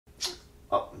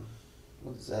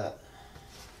What is that?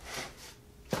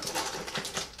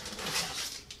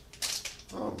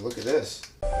 Oh, look at this.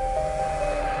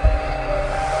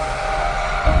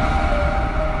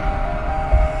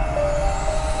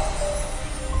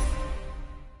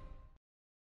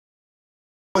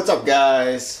 What's up,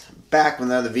 guys? Back with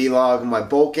another vlog of my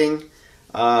bulking.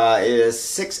 It is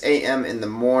 6 a.m. in the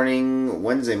morning,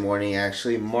 Wednesday morning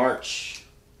actually, March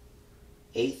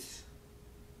 8th.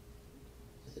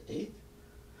 Is it 8th?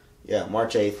 Yeah,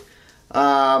 March 8th.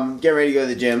 Getting ready to go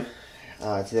to the gym.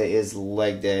 Today is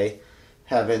leg day.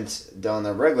 Haven't done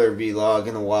a regular vlog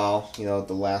in a while. You know,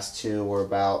 the last two were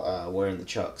about wearing the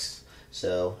chucks.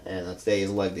 So, and today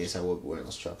is leg day, so I will be wearing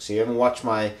those chucks. So you haven't watched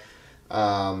my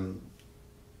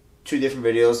two different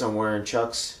videos on wearing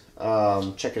chucks.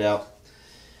 Check it out.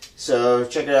 So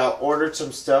check it out. Ordered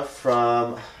some stuff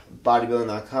from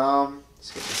bodybuilding.com.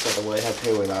 Let's get this out of the way. I had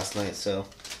payway last night, so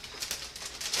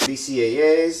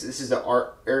BCAAs. This is the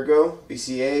Ergo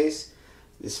BCAAs.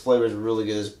 This flavor is really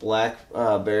good. It's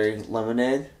blackberry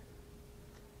lemonade.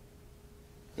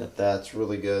 Got that. It's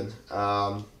really good.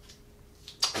 I've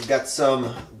got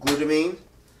some glutamine.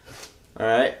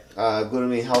 Alright.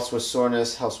 Glutamine helps with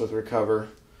soreness, helps with recover.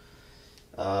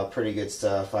 Pretty good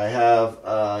stuff. I have,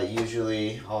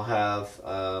 usually I'll have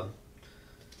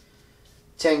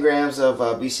 10 grams of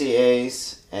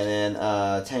BCAAs and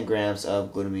then 10 grams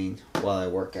of glutamine while I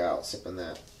work out, sipping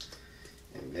that.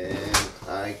 And then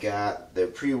I got the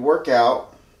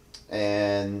pre-workout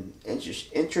and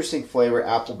interesting flavor,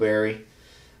 appleberry.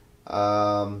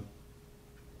 I'll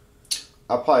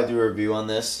probably do a review on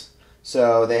this.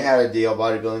 So they had a deal,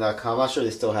 bodybuilding.com. I'm not sure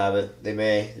they still have it. They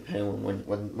may, depending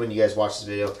on when you guys watch this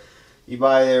video. You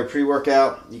buy their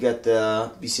pre-workout, you get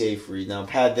the BCAA free. Now I've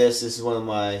had this. This is one of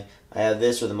my. I have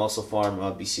this or the Muscle Farm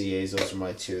BCAAs. Those are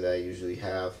my two that I usually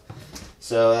have.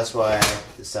 So that's why I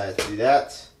decided to do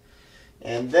that.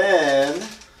 And then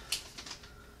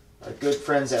our good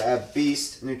friends at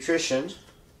Beast Nutrition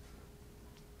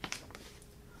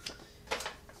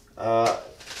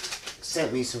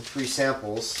sent me some free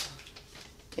samples.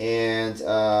 And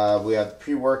we have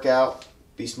pre-workout,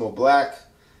 Beast Mode Black.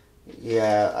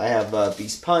 Yeah, I have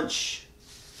Beast Punch.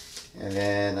 And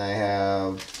then I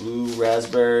have Blue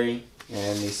Raspberry.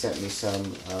 And they sent me some,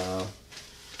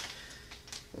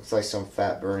 looks like some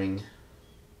fat burning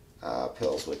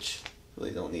pills, which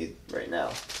really don't need right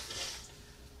now.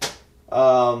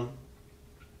 Oh,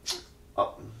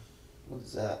 what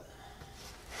is that?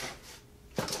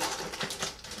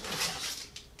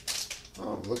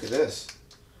 Oh, look at this.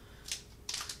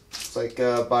 It's like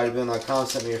bodybuilding.com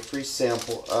sent me a free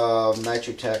sample of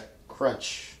Nitrotech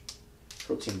Crunch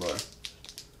protein bar.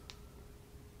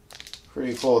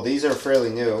 Pretty cool. These are fairly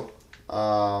new.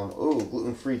 Ooh,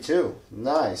 gluten-free too.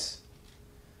 Nice.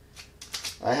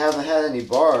 I haven't had any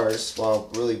bars while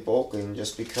really bulking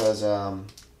just because,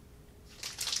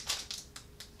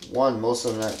 one, most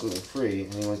of them are not gluten-free.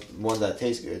 Anyways, ones that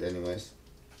taste good anyways.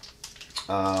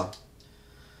 Let's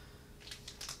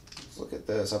look at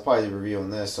this. I'll probably do a review on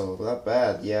this, so not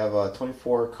bad. You have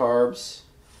 24 carbs,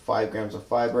 5 grams of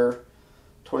fiber,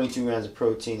 22 grams of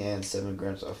protein, and 7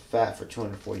 grams of fat for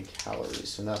 240 calories.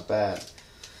 So not bad.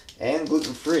 And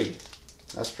gluten-free.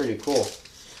 That's pretty cool.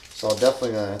 So I'll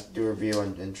definitely gonna do a review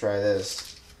and try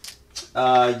this.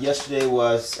 Yesterday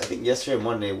was, I think yesterday and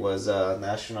Monday was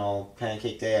National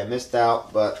Pancake Day. I missed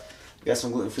out, but I got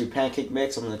some gluten-free pancake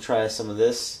mix. I'm gonna try some of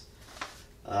this.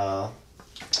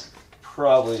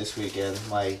 Probably this weekend.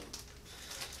 My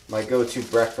go-to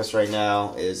breakfast right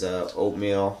now is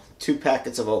oatmeal. 2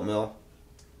 packets of oatmeal.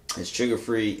 It's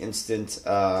sugar-free, instant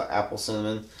apple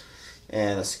cinnamon,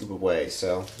 and a scoop of whey.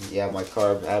 So yeah, my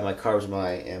carbs. I have my carbs,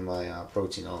 and my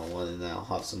protein all in one, and then I'll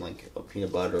have some like a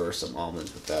peanut butter or some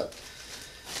almonds with that.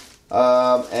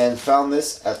 And found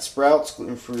this at Sprouts,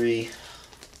 gluten-free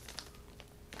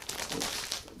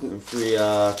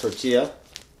tortilla.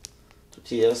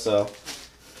 So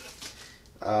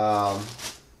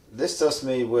this stuff's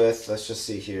made with, let's just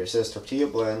see here. It says tortilla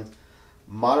blend,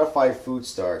 modified food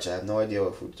starch. I have no idea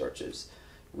what food starch is.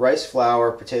 Rice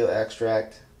flour, potato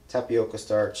extract, tapioca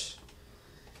starch,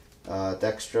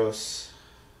 dextrose,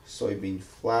 soybean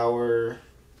flour,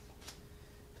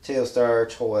 potato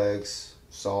starch, whole eggs,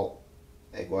 salt,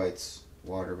 egg whites,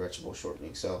 water, vegetable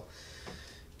shortening. So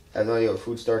I have no idea what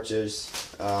food starch is.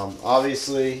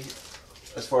 Obviously,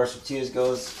 as far as tortillas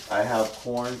goes, I have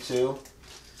corn too.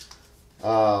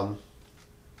 And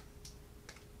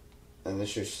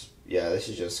this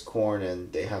is just corn,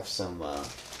 and they have some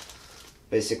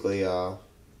basically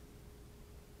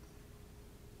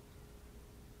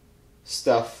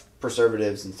stuff,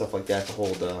 preservatives and stuff like that to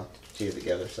hold the tortilla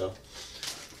together. So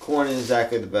corn isn't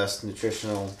exactly the best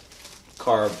nutritional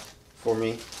carb for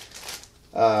me.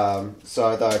 So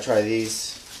I thought I'd try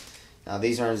these. Now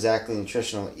these aren't exactly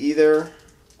nutritional either.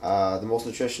 The most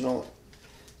nutritional,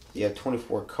 you have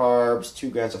 24 carbs, 2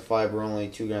 grams of fiber only,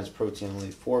 2 grams of protein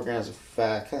only, 4 grams of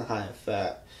fat, kind of high in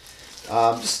fat.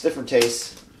 Just different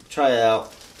tastes. Try it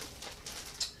out.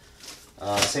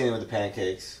 Same thing with the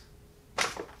pancakes.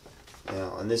 You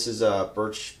know, and this is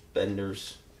Birch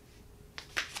Bender's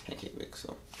pancake mix,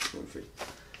 so gluten free.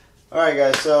 All right,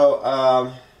 guys. So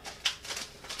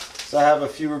I have a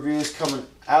few reviews coming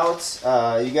out.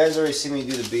 You guys already see me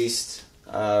do the Beast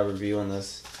review on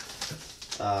this.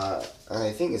 And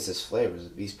I think it's this flavor. Is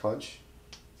it Beast Punch?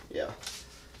 Yeah.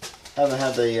 Haven't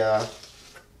had the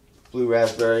blue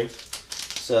raspberry,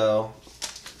 so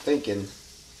thinking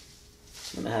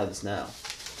I'm gonna have this now.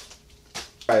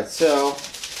 Alright, so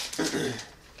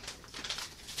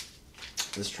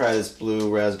let's try this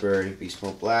blue raspberry Beast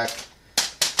Smoke Black.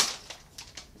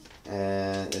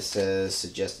 And it says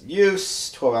suggested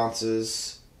use 12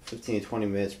 ounces 15 to 20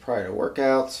 minutes prior to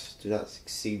workout. Do not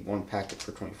exceed 1 packet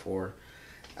per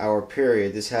 24-hour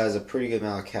period. This has a pretty good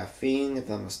amount of caffeine. If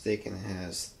I'm not mistaken, it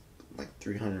has like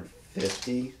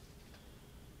 350.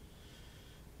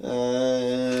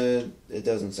 It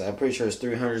doesn't say. I'm pretty sure it's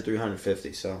 300,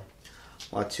 350. So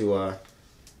I'll have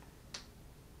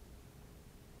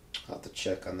to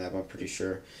check on that, but I'm pretty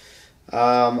sure.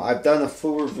 I've done a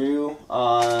full review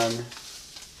on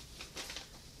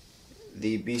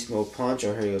the Beast Mode Punch.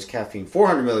 Oh, here it goes. Caffeine,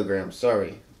 400 milligrams.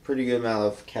 Sorry, pretty good amount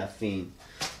of caffeine.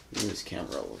 Move this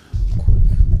camera over quick.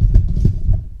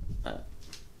 Right.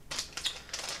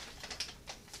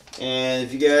 And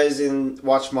if you guys didn't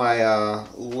watch my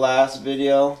last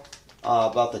video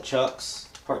about the Chucks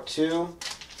Part 2,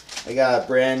 I got a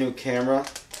brand new camera.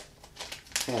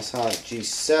 Panasonic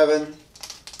G7.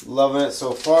 Loving it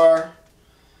so far.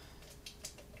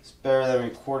 It's better than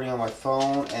recording on my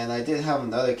phone. And I did have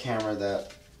another camera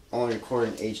that only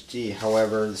recorded in HD.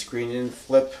 However, the screen didn't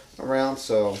flip around,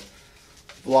 so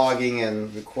vlogging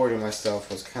and recording myself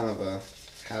was kind of a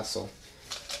hassle.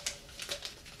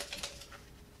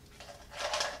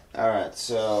 Alright,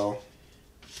 so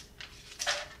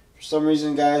for some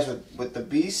reason, guys, with the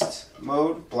Beast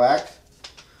Mode Black,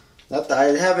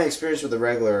 I haven't experienced with the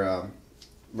regular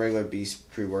Beast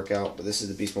pre-workout, but this is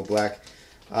the Beast Mode Black.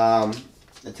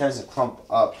 It tends to clump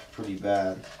up pretty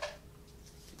bad.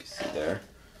 You can see there.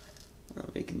 I don't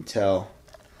know if you can tell.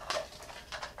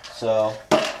 So,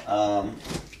 I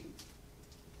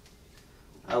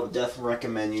would definitely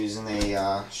recommend using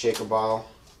a shaker bottle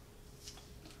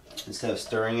instead of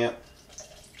stirring it.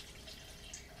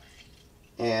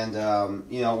 And,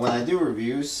 you know, when I do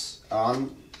reviews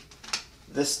on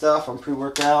this stuff on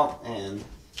pre-workout and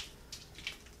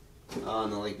on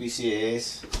the like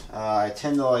BCAAs, I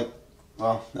tend to like,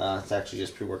 well, it's actually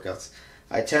just pre-workouts.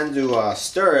 I tend to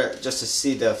stir it just to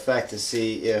see the effect, to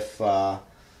see if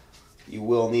you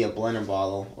will need a blender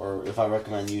bottle, or if I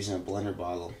recommend using a blender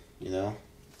bottle, you know.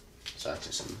 So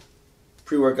actually some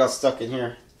pre-workout stuck in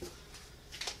here.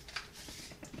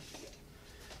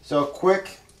 So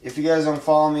quick, if you guys don't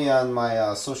follow me on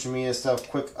my social media stuff,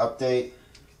 quick update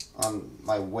on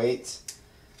my weight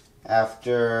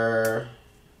after,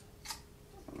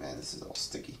 oh man, this is all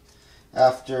sticky.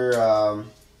 After, where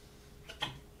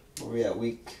are we at,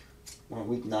 week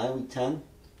 9, week 10?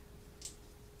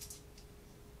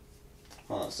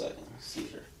 Hold on a second, let's see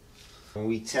here. In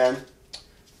week 10,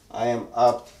 I am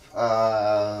up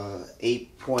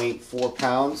 8.4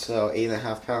 pounds, so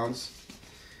 8.5 pounds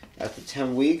after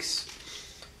 10 weeks.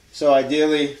 So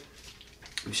ideally,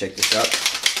 let me shake this up.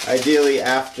 Ideally,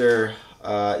 after,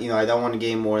 you know, I don't want to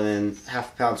gain more than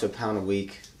half a pound to a pound a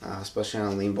week, especially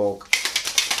on lean bulk.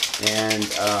 And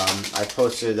I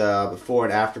posted a before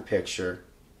and after picture.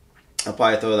 I'll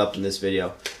probably throw it up in this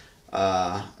video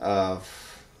of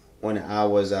when I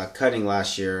was cutting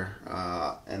last year,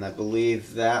 and I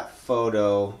believe that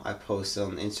photo I posted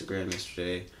on Instagram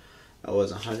yesterday. I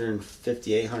was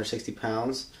 158, 160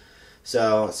 pounds.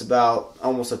 So it's about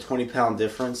almost a 20-pound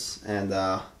difference, and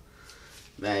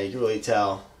man, you can really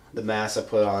tell the mass I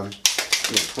put on.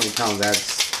 You know, 20 pounds,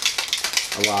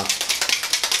 that's a lot.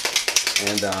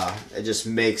 And it just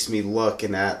makes me look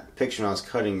in that picture when I was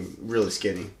cutting really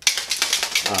skinny,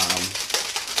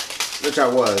 which I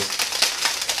was.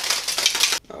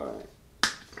 All right.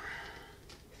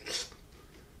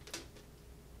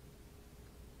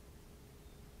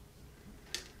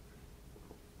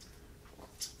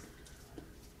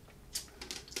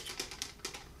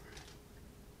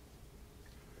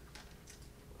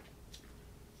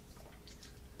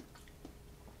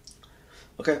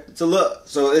 Okay, it's a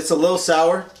little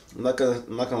sour. I'm not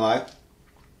gonna lie.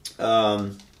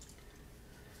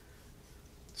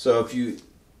 So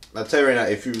I'll tell you right now,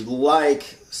 if you like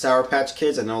Sour Patch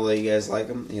Kids, I know that you guys like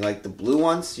them. And you like the blue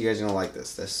ones, you guys are gonna like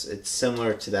this. It's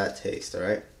similar to that taste. All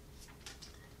right.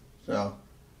 So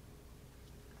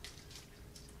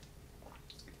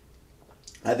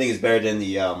I think it's better than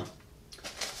the well,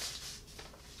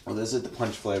 this is the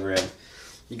punch flavor, and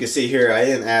you can see here I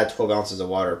didn't add 12 ounces of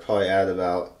water. Probably add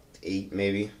about 8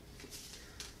 maybe.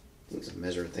 There's a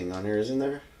measuring thing on here, isn't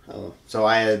there? Oh, so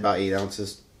I added about 8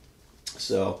 ounces.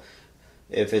 So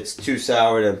if it's too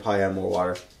sour, then probably add more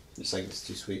water. Just like it's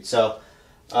too sweet. So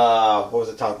what was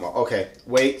I talking about? Okay,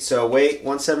 weight. So weight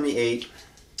 178.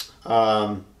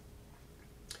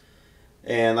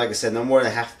 And like I said, no more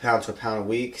than half a pound to a pound a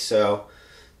week. So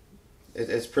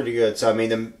it's pretty good. So I mean,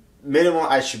 the minimum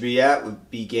I should be at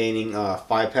would be gaining 5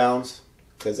 pounds,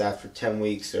 because after 10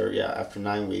 weeks, or yeah, after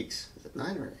 9 weeks, is it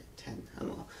 9 or 10? I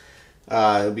don't know.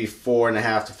 It'll be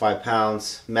 4.5 to 5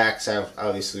 pounds. Max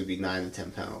obviously would be 9 to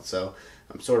 10 pounds. So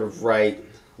I'm sort of right,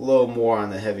 a little more on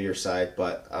the heavier side,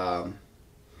 but of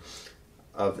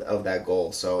that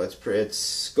goal. So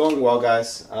it's going well,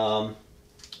 guys. Like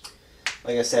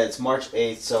I said, it's March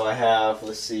 8th, so I have,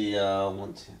 let's see,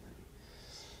 1, 2,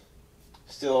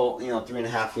 still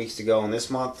 3.5 weeks to go in this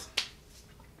month.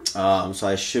 So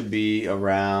I should be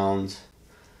around,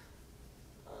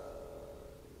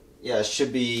 yeah, it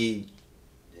should be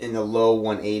in the low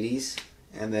 180s,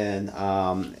 and then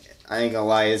I ain't gonna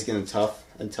lie, it's getting tough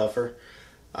and tougher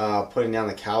putting down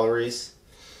the calories,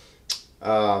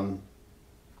 and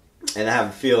I have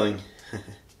a feeling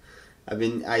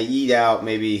I eat out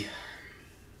maybe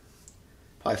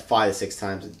probably 5 to 6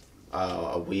 times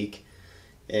a week,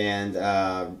 and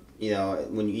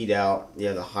when you eat out, you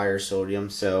have the higher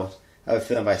sodium, so I have a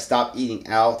feeling if I stopped eating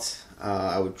out,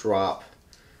 I would drop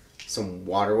some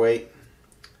water weight.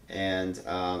 And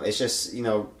it's just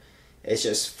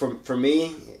for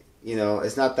me,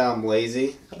 it's not that I'm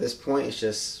lazy at this point. It's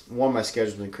just, one, my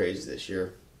schedule's been crazy this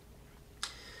year.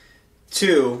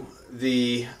 2,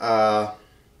 the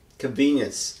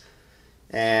convenience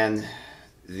and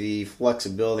the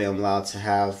flexibility I'm allowed to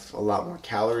have a lot more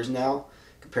calories now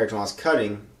compared to when I was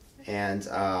cutting, and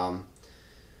a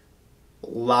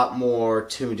lot more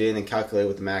tuned in and calculated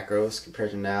with the macros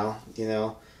compared to now.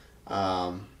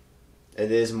 It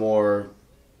is more,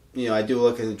 I do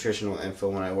look at nutritional info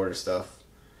when I order stuff,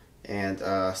 and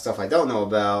stuff I don't know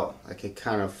about, I can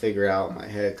kind of figure out in my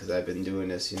head, because I've been doing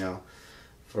this,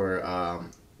 for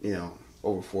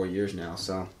over 4 years now.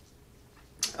 So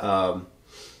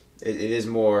it is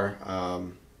more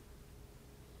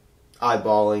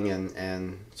eyeballing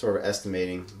and sort of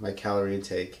estimating my calorie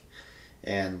intake,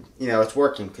 and it's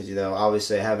working, because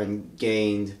obviously I haven't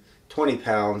gained 20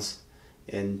 pounds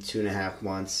in 2.5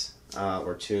 months.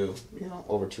 Or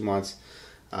over 2 months.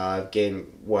 I've gained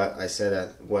what I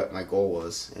said what my goal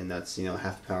was, and that's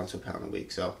half a pound to a pound a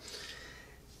week. So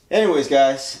anyways,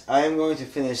 guys, I am going to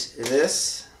finish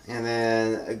this and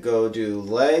then go do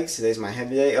legs. Today's my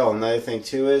heavy day. Oh, another thing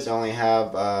too is I only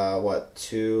have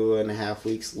 2.5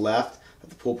 weeks left of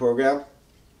the pool program,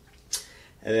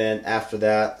 and then after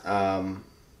that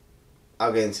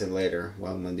I'll get into later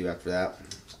what I'm going to do after that.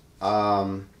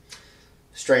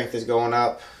 Strength is going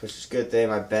up, which is a good thing.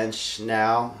 My bench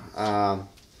now, I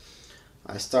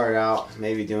started out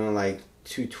maybe doing like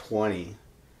 220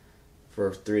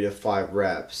 for 3 to 5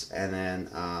 reps, and then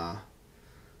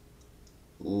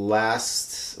it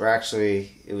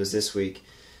was this week,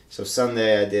 so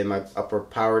Sunday I did my upper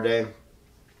power day.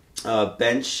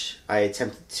 Bench, I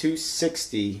attempted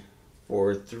 260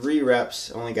 for 3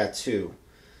 reps, only got 2.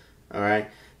 Alright,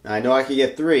 now I know I could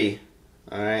get 3.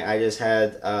 Alright, I just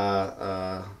had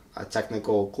a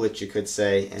technical glitch, you could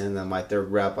say, and then my 3rd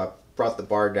rep, I brought the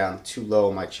bar down too low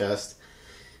in my chest,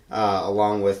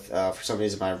 along with, for some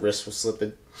reason, my wrist was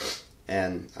slipping,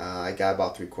 and I got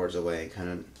about 3/4 away and kind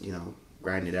of,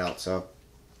 grind it out. So,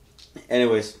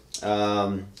 anyways,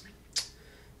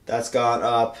 that's gone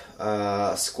up.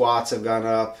 Squats have gone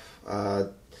up.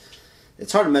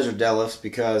 It's hard to measure deadlifts,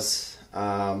 because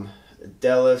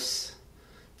deadlifts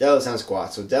and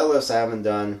squats. So deadlifts I haven't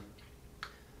done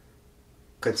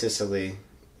consistently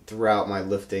throughout my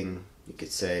lifting, you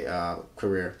could say,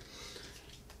 career,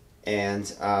 and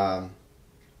so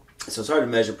it's hard to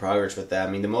measure progress with that.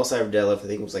 I mean, the most I ever deadlift, I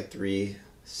think, was like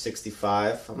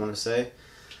 365, I want to say.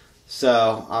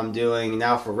 So I'm doing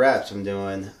now for reps. I'm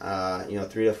doing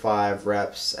 3 to 5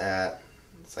 reps at,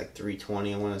 it's like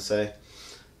 320, I want to say.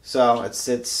 So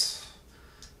it's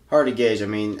hard to gauge. I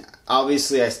mean,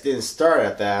 obviously I didn't start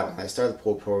at that when I started the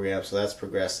pool program, so that's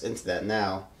progressed into that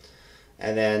now.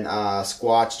 And then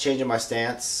squats, changing my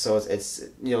stance. So it's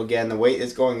you know, again, the weight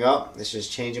is going up. It's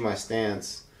just changing my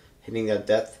stance, hitting that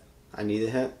depth I need to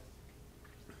hit.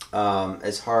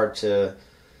 It's hard to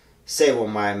say what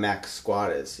my max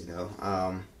squat is, you know.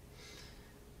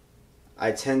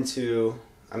 I tend to,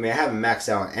 I mean, I haven't maxed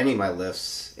out on any of my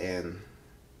lifts, and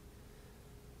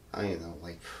I don't know,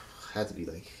 like, has to be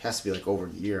like over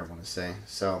a year, I want to say.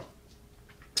 So,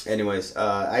 anyways,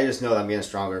 I just know that I'm getting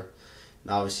stronger.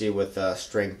 And obviously, with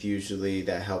strength, usually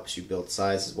that helps you build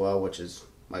size as well, which is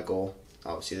my goal,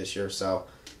 obviously, this year. So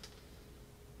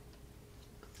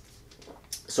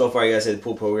far, you guys say the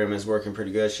pool program is working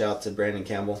pretty good. Shout out to Brandon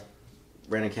Campbell.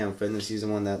 Brandon Campbell Fitness, he's the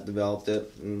one that developed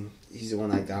it, and he's the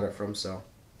one I got it from. So,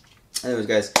 anyways,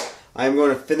 guys, I'm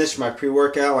going to finish my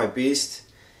pre-workout, my Beast.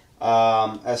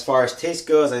 As far as taste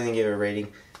goes, I didn't give it a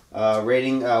rating.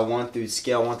 Rating 1 through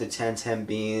scale 1 to 10, 10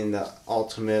 being the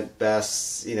ultimate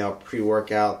best, you know,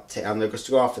 pre-workout. I'm going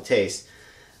to go off the taste.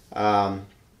 I'm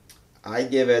going to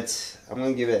give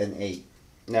it an 8.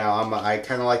 Now I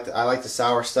kind of like the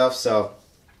sour stuff, so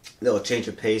it'll change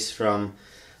the pace from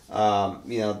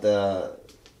you know,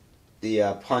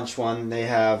 the punch one they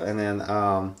have, and then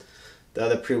the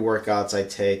other pre-workouts I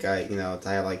take. I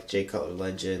have like Jay Cutler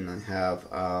Legend. I have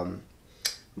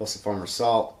Muscle Farmer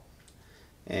Salt.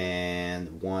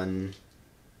 And one,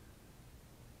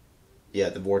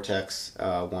 the Vortex,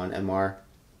 one MR,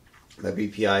 the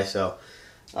BPI. So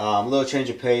a little change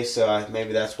of pace. So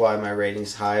maybe that's why my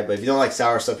rating's high. But if you don't like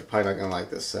sour stuff, you're probably not gonna like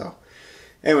this. So,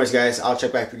 anyways, guys, I'll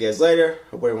check back with you guys later.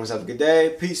 Hope everyone's having a good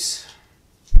day. Peace.